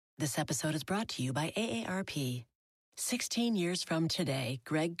This episode is brought to you by AARP. 16 years from today,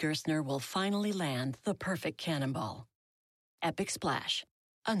 Greg Gerstner will finally land the perfect cannonball. Epic splash.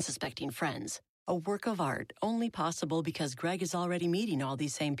 Unsuspecting friends. A work of art only possible because Greg is already meeting all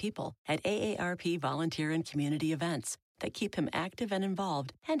these same people at AARP volunteer and community events that keep him active and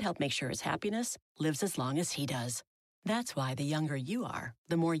involved and help make sure his happiness lives as long as he does. That's why the younger you are,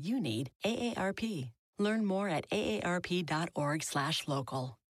 the more you need AARP. Learn more at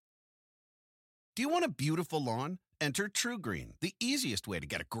aarp.org/local. Do you want a beautiful lawn? Enter TruGreen, the easiest way to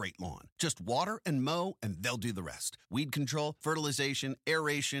get a great lawn. Just water and mow, and they'll do the rest. Weed control, fertilization,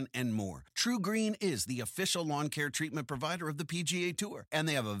 aeration, and more. TruGreen is the official lawn care treatment provider of the PGA Tour, and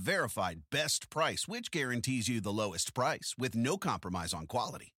they have a verified best price, which guarantees you the lowest price with no compromise on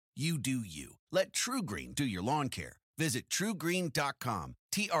quality. You do you. Let TruGreen do your lawn care. Visit TruGreen.com,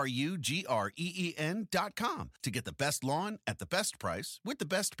 TruGreen.com, to get the best lawn at the best price with the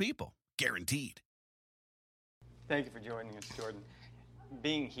best people. Guaranteed. Thank you for joining us, Jordan.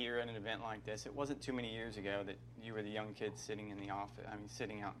 Being here at an event like this, it wasn't too many years ago that you were the young kid sitting in the office,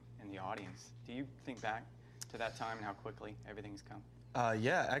 sitting out in the audience. Do you think back to that time and how quickly everything's come?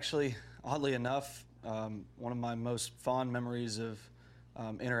 Yeah, actually, oddly enough, one of my most fond memories of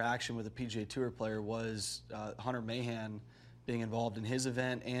interaction with a PGA Tour player was Hunter Mahan being involved in his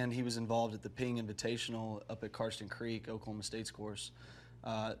event, and he was involved at the Ping Invitational up at Karsten Creek, Oklahoma State's course.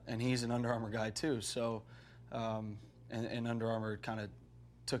 And he's an Under Armour guy too, so and Under Armour kind of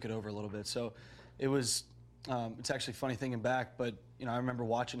took it over a little bit. So it was it's actually funny thinking back, but I remember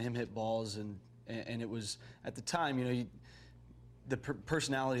watching him hit balls, and it was at the time, the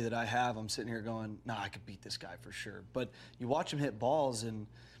personality that I have, I'm sitting here going, nah, I could beat this guy for sure. But you watch him hit balls, and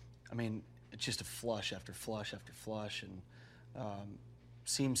it's just a flush after flush after flush, and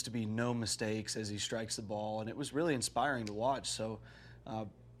seems to be no mistakes as he strikes the ball, and it was really inspiring to watch. So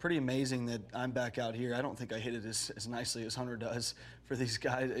pretty amazing that I'm back out here. I don't think I hit it as nicely as Hunter does for these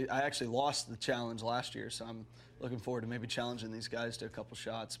guys. I actually lost the challenge last year, so I'm looking forward to maybe challenging these guys to a couple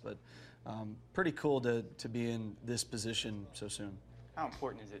shots. But pretty cool to be in this position so soon. How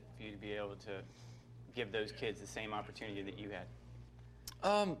important is it for you to be able to give those kids the same opportunity that you had?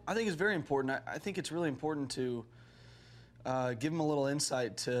 I think it's very important. I think it's really important to give them a little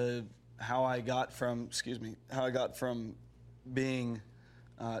insight to how I got from being,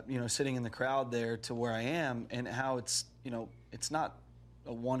 sitting in the crowd there to where I am, and how it's not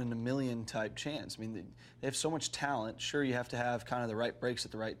a 1 in a million type chance. They have so much talent. Sure, you have to have kind of the right breaks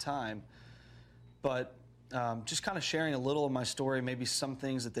at the right time, but just kind of sharing a little of my story, maybe some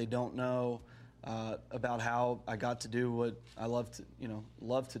things that they don't know about how I got to do what I love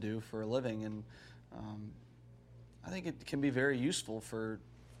to do for a living, and I think it can be very useful for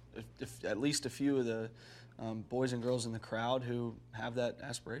if at least a few of the boys and girls in the crowd who have that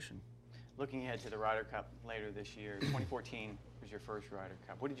aspiration. Looking ahead to the Ryder Cup later this year, 2014 was your first Ryder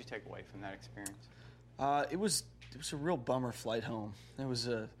Cup. What did you take away from that experience? It was a real bummer flight home. It was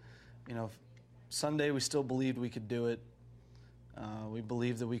Sunday we still believed we could do it. We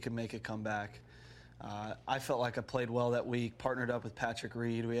believed that we could make a comeback. I felt like I played well that week, partnered up with Patrick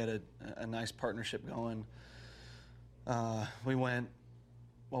Reed. We had a nice partnership going. We went,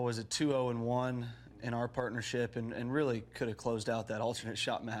 2-0-1 in our partnership, and really could have closed out that alternate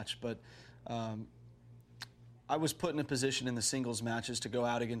shot match. But I was put in a position in the singles matches to go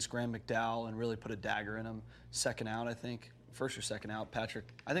out against Graham McDowell and really put a dagger in him. Second out, I think. First or second out. Patrick,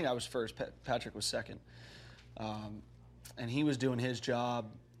 I think I was first. Patrick was second. And he was doing his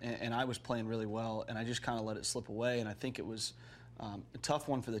job, and I was playing really well, and I just kind of let it slip away. And I think it was a tough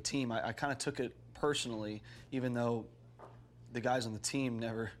one for the team. I kind of took it personally, even though the guys on the team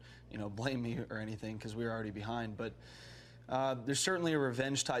never, blame me or anything because we were already behind. But there's certainly a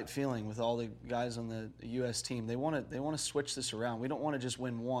revenge type feeling with all the guys on the U.S. team. They want to switch this around. We don't want to just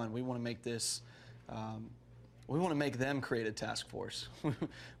win one. We want to make this. We want to make them create a task force.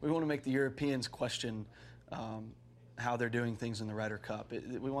 We want to make the Europeans question how they're doing things in the Ryder Cup.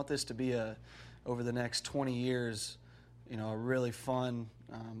 We want this to be over the next 20 years, a really fun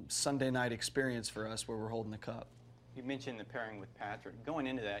Sunday night experience for us where we're holding the cup. You mentioned the pairing with Patrick. Going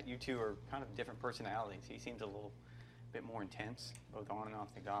into that, you two are kind of different personalities. He seems a little bit more intense, both on and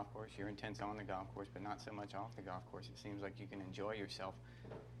off the golf course. You're intense on the golf course, but not so much off the golf course. It seems like you can enjoy yourself.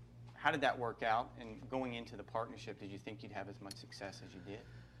 How did that work out? And going into the partnership, did you think you'd have as much success as you did?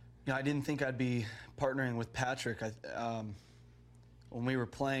 I didn't think I'd be partnering with Patrick. When we were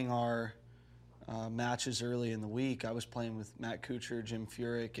playing our matches early in the week, I was playing with Matt Kuchar, Jim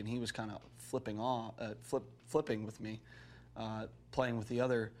Furyk, and he was kind of flipping with me, playing with the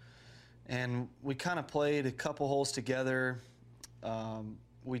other. And we kind of played a couple holes together.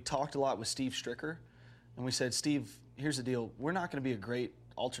 we talked a lot with Steve Stricker, and we said, Steve, here's the deal. We're not going to be a great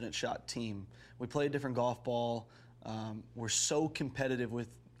alternate shot team. We play a different golf ball. We're so competitive with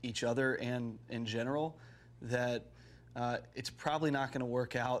each other and in general that it's probably not going to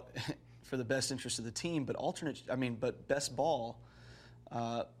work out for the best interest of the team. But best ball,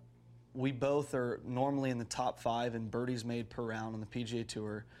 we both are normally in the top 5 in birdies made per round on the PGA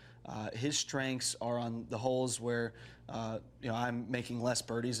Tour. His strengths are on the holes where I'm making less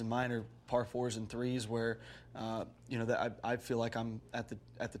birdies, and mine are par 4s and 3s where that I feel like I'm at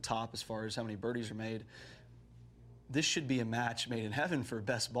the top as far as how many birdies are made. This should be a match made in heaven for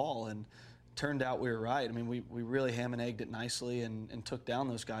best ball, and turned out we were right. I mean, we really ham and egged it nicely and took down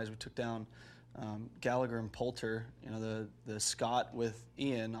those guys. We took down Gallagher and Poulter, the Scott with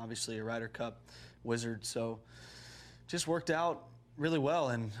Ian, obviously a Ryder Cup wizard. So just worked out really well.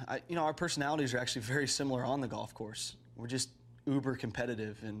 And our personalities are actually very similar on the golf course. We're just uber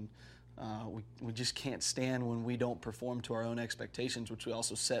competitive, and we just can't stand when we don't perform to our own expectations, which we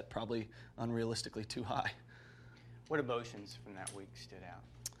also set probably unrealistically too high. What emotions from that week stood out,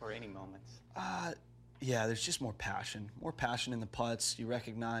 or any moments? Yeah, there's just more passion in the putts. You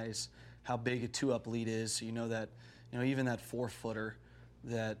recognize how big a 2-up lead is, so you know that, even that 4-footer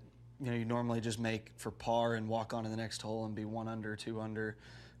that, you normally just make for par and walk on to the next hole and be 1 under, 2 under,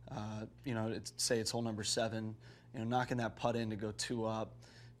 say it's hole number 7, knocking that putt in to go 2 up.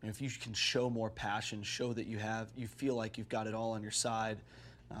 If you can show more passion, show that you feel like you've got it all on your side,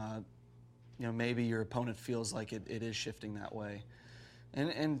 maybe your opponent feels like it is shifting that way.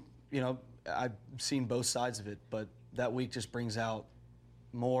 And I've seen both sides of it, but that week just brings out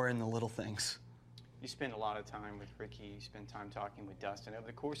more in the little things. You spend a lot of time with Ricky, you spend time talking with Dustin. Over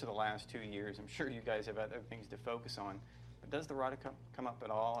the course of the last 2 years, I'm sure you guys have other things to focus on, but does the Ryder Cup come up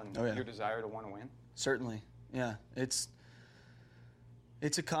at all, and your desire to want to win? Certainly, yeah. It's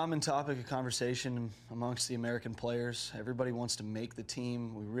a common topic of conversation amongst the American players. Everybody wants to make the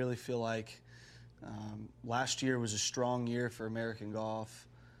team. We really feel like last year was a strong year for American golf.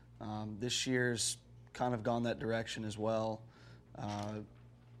 This year's kind of gone that direction as well.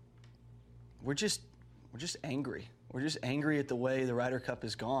 We're just angry. We're just angry at the way the Ryder Cup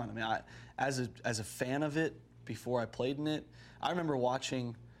has gone. I mean, as a fan of it before I played in it, I remember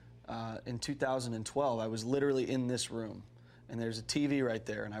watching in 2012. I was literally in this room, and there's a TV right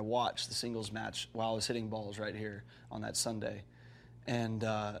there, and I watched the singles match while I was hitting balls right here on that Sunday, and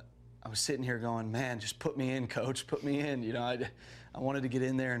I was sitting here going, man, just put me in, coach, put me in. I wanted to get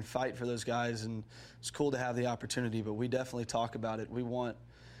in there and fight for those guys, and it's cool to have the opportunity. But we definitely talk about it. We want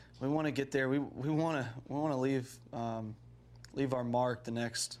to get there. We want to leave our mark the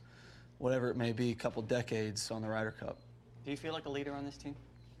next, whatever it may be, couple decades on the Ryder Cup. Do you feel like a leader on this team?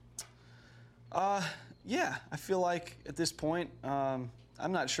 Yeah, I feel like at this point, I'm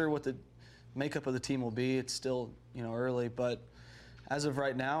not sure what the makeup of the team will be. It's still early, but as of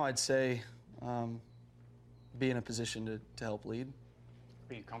right now, I'd say be in a position to help lead.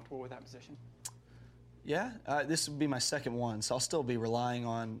 Are you comfortable with that position? Yeah, this would be my second one, so I'll still be relying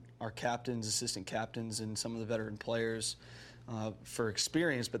on our captains, assistant captains, and some of the veteran players for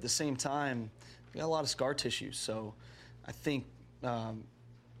experience. But at the same time, we got a lot of scar tissue, so I think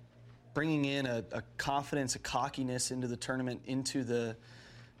bringing in a confidence, a cockiness into the tournament, into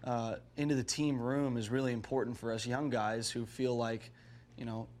the team room is really important for us young guys who feel like,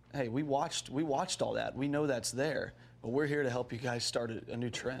 hey, we watched all that. We know that's there, but we're here to help you guys start a new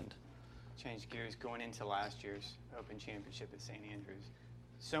trend. Change gears, going into last year's Open Championship at St. Andrews.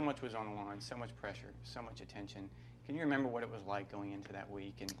 So much was on the line, so much pressure, so much attention. Can you remember what it was like going into that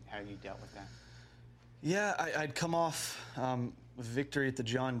week and how you dealt with that? Yeah, I'd come off with victory at the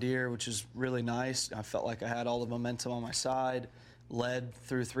John Deere, which is really nice. I felt like I had all the momentum on my side, led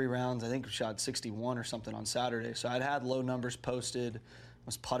through 3 rounds. I think we shot 61 or something on Saturday. So I'd had low numbers posted,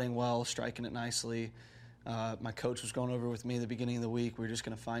 was putting well, striking it nicely. My coach was going over with me at the beginning of the week. We were just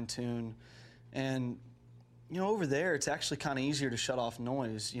going to fine-tune. And, over there, it's actually kind of easier to shut off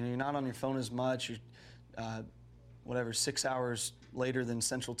noise. You're not on your phone as much. You're, 6 hours later than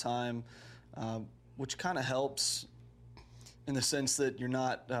Central Time, which kind of helps in the sense that you're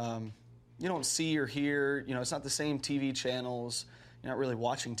not, you don't see or hear. It's not the same TV channels. You're not really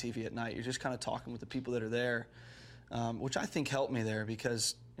watching TV at night. You're just kind of talking with the people that are there, which I think helped me there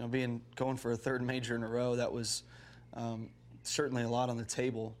because, going for a 3rd major in a row, that was certainly a lot on the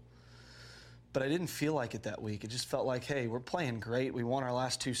table. But I didn't feel like it that week. It just felt like, hey, we're playing great. We won our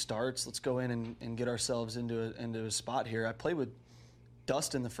last 2 starts. Let's go in and get ourselves into a spot here. I played with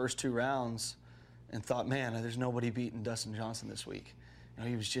Dustin the first 2 rounds and thought, man, there's nobody beating Dustin Johnson this week.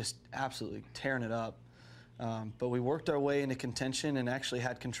 He was just absolutely tearing it up. But we worked our way into contention and actually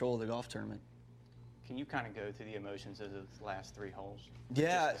had control of the golf tournament. Can you kind of go through the emotions of those last 3 holes?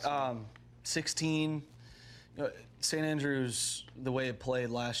 Yeah, 16. St. Andrews, the way it played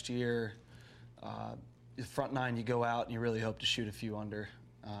last year, the front 9, you go out and you really hope to shoot a few under.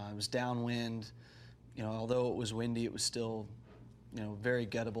 It was downwind. Although it was windy, it was still, very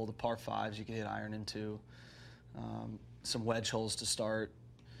gettable. The par 5s you could hit iron into. Some wedge holes to start.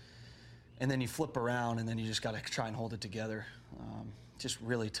 And then you flip around, and then you just got to try and hold it together. Just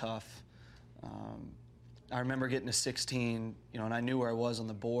really tough. I remember getting to 16, and I knew where I was on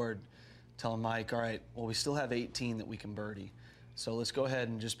the board, telling Mike, all right, well, we still have 18 that we can birdie. So let's go ahead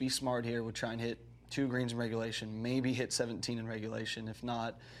and just be smart here. We'll try and hit 2 greens in regulation, maybe hit 17 in regulation. If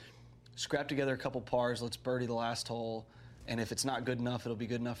not, scrap together a couple pars. Let's birdie the last hole. And if it's not good enough, it'll be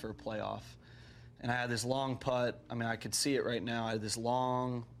good enough for a playoff. And I had this long putt. I mean, I could see it right now. I had this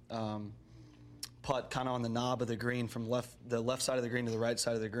long putt kind of on the knob of the green from the left side of the green to the right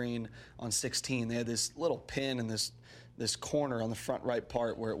side of the green on 16. They had this little pin in this corner on the front right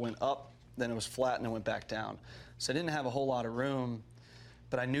part where it went up, then it was flat, and it went back down. So I didn't have a whole lot of room,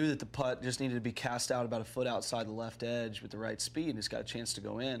 but I knew that the putt just needed to be cast out about a foot outside the left edge with the right speed, and it's got a chance to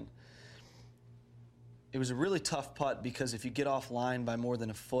go in. It was a really tough putt because if you get off line by more than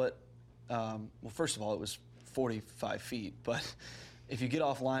a foot, well, first of all, it was 45 feet, but if you get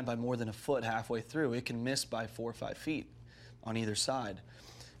off line by more than a foot halfway through, it can miss by 4 or 5 feet on either side.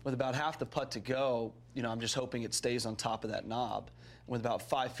 With about half the putt to go, I'm just hoping it stays on top of that knob. With about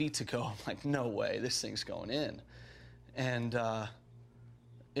 5 feet to go, I'm like, no way, this thing's going in. And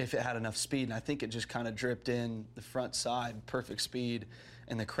if it had enough speed, and I think it just kind of dripped in the front side, perfect speed,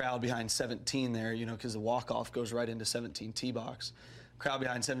 and the crowd behind 17 there, because the walk-off goes right into 17 tee box. Crowd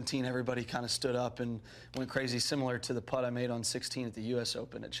behind 17, everybody kind of stood up and went crazy, similar to the putt I made on 16 at the U.S.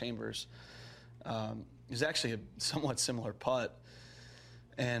 Open at Chambers. It was actually a somewhat similar putt,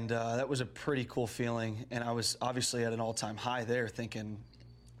 and that was a pretty cool feeling. And I was obviously at an all-time high there, thinking,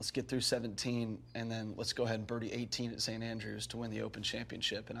 let's get through 17, and then let's go ahead and birdie 18 at St. Andrews to win the Open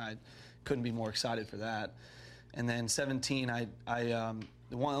Championship, and I couldn't be more excited for that. And then 17,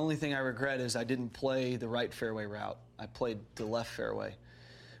 the only thing I regret is I didn't play the right fairway route. I played the left fairway,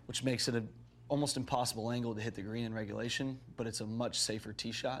 which makes it an almost impossible angle to hit the green in regulation, but it's a much safer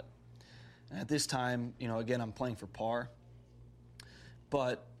tee shot. And at this time, again, I'm playing for par,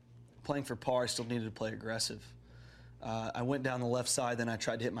 but playing for par, I still needed to play aggressive. I went down the left side, then I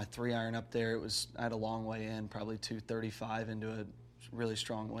tried to hit my 3-iron up there. I had a long way in, probably 235 into a really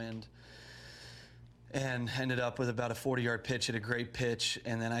strong wind, and ended up with about a 40-yard pitch at a great pitch.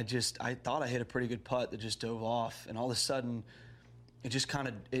 And then I thought I hit a pretty good putt that just dove off, and all of a sudden, it just kind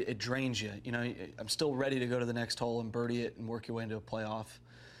of it drains you. I'm still ready to go to the next hole and birdie it and work your way into a playoff,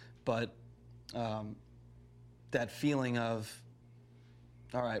 but that feeling of,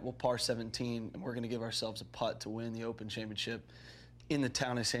 all right, we'll par 17, and we're going to give ourselves a putt to win the Open Championship in the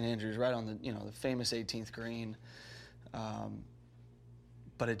town of St. Andrews, right on the the famous 18th green.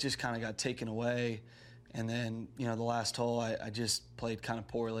 But it just kind of got taken away, and then the last hole I just played kind of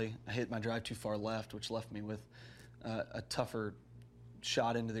poorly. I hit my drive too far left, which left me with a tougher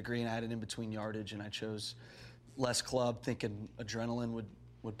shot into the green. I had an in-between yardage, and I chose less club, thinking adrenaline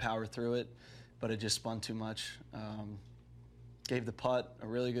would power through it, but it just spun too much. Gave the putt a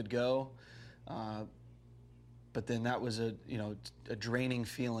really good go, but then that was a draining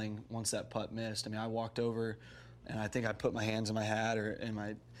feeling once that putt missed. I mean, I walked over, and I think I put my hands in my hat or in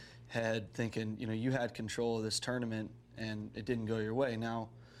my head, thinking, you had control of this tournament, and it didn't go your way. Now,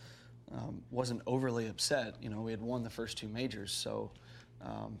 wasn't overly upset. We had won the first 2 majors, so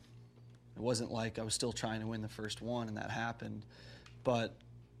it wasn't like I was still trying to win the first one, and that happened. But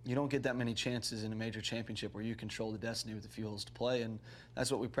you don't get that many chances in a major championship where you control the destiny with a few holes to play, and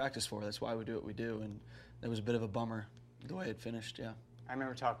that's what we practice for. That's why we do what we do, and it was a bit of a bummer the way it finished, yeah. I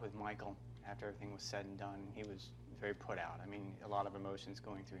remember talking with Michael after everything was said and done. He was very put out. I mean, a lot of emotions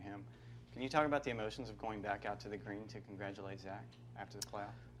going through him. Can you talk about the emotions of going back out to the green to congratulate Zach after the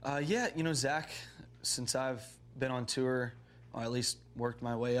playoff? Yeah, Zach, since I've been on tour, or at least worked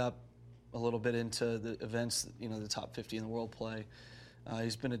my way up a little bit into the events, the top 50 in the world play,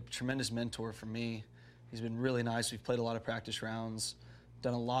 he's been a tremendous mentor for me. He's been really nice. We've played a lot of practice rounds,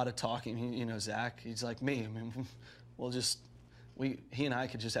 done a lot of talking. Zach, he's like me. I mean, he and I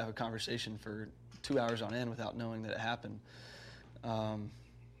could just have a conversation for 2 hours on end without knowing that it happened. I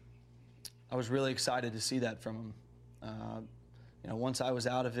was really excited to see that from him. Once I was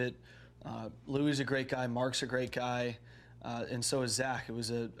out of it, Louis is a great guy, Mark's a great guy, and so is Zach. It was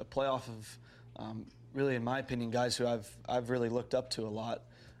a playoff of really, in my opinion, guys who I've really looked up to a lot.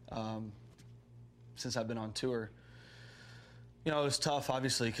 since I've been on tour. You know, it was tough,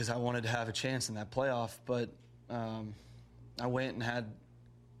 obviously, because I wanted to have a chance in that playoff, but I went and had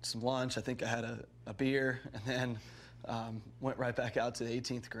some lunch. I think I had a beer, and then went right back out to the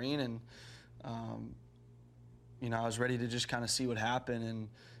 18th green, and you know, I was ready to just kind of see what happened, and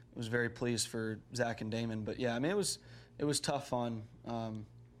was very pleased for Zach and Damon. But yeah, I mean, it was tough on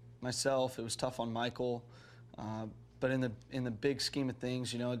myself. It was tough on Michael. But in the big scheme of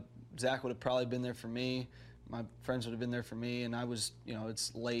things, you know, Zach would have probably been there for me. My friends would have been there for me, and I was, you know,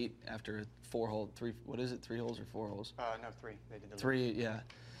 it's late after 3 holes or 4 holes? No, 3. They did the 3, yeah.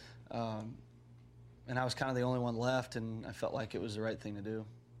 And I was kind of the only one left, and I felt like it was the right thing to do.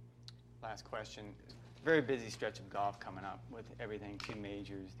 Last question. Very busy stretch of golf coming up with everything, 2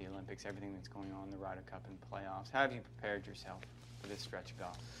 majors, the Olympics, everything that's going on, the Ryder Cup and playoffs. How have you prepared yourself for this stretch of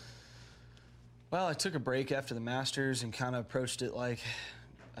golf? Well, I took a break after the Masters and kind of approached it like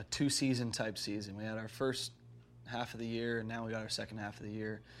a 2-season type season. We had our first half of the year, and now we got our second half of the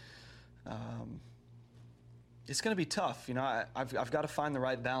year. It's going to be tough. You know, I've got to find the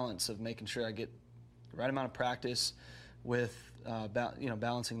right balance of making sure I get the right amount of practice with,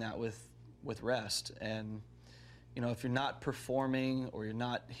 balancing that with rest. And, you know, if you're not performing or you're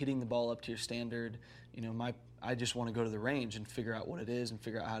not hitting the ball up to your standard, you know, I just want to go to the range and figure out what it is and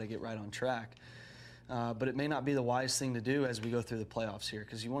figure out how to get right on track. But it may not be the wise thing to do as we go through the playoffs here,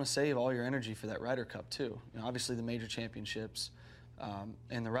 because you want to save all your energy for that Ryder Cup too. You know, obviously the major championships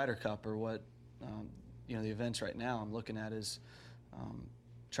and the Ryder Cup are what, you know, the events right now I'm looking at is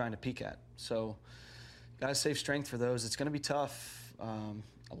trying to peak at. So got to save strength for those. It's going to be tough.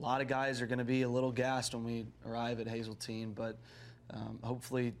 A lot of guys are going to be a little gassed when we arrive at Hazeltine, but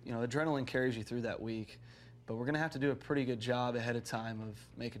hopefully, you know, adrenaline carries you through that week. But we're going to have to do a pretty good job ahead of time of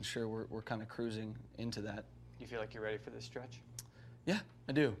making sure we're kind of cruising into that. You feel like you're ready for this stretch? Yeah,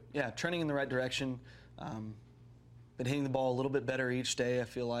 I do. Yeah, trending in the right direction. Been hitting the ball a little bit better each day, I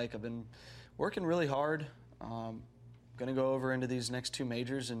feel like. I've been working really hard. Going to go over into these next 2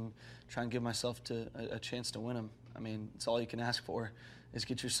 majors and try and give myself a chance to win them. I mean, it's all you can ask for is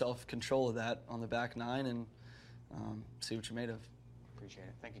get yourself control of that on the back 9 and see what you're made of. Appreciate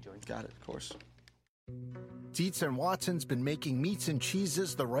it. Thank you, Jordan. Got it, of course. Dietz & Watson's been making meats and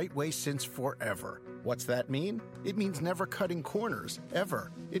cheeses the right way since forever. What's that mean? It means never cutting corners,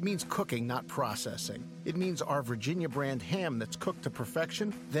 ever. It means cooking, not processing. It means our Virginia brand ham that's cooked to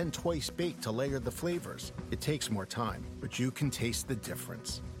perfection, then twice baked to layer the flavors. It takes more time, but you can taste the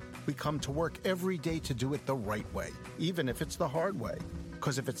difference. We come to work every day to do it the right way, even if it's the hard way.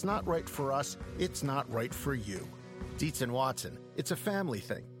 Because if it's not right for us, it's not right for you. Dietz & Watson, it's a family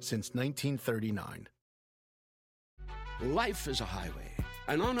thing since 1939. Life is a highway,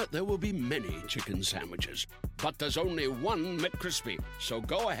 and on it there will be many chicken sandwiches. But there's only one McCrispy. So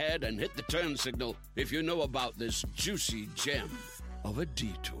go ahead and hit the turn signal if you know about this juicy gem of a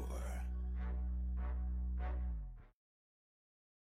detour.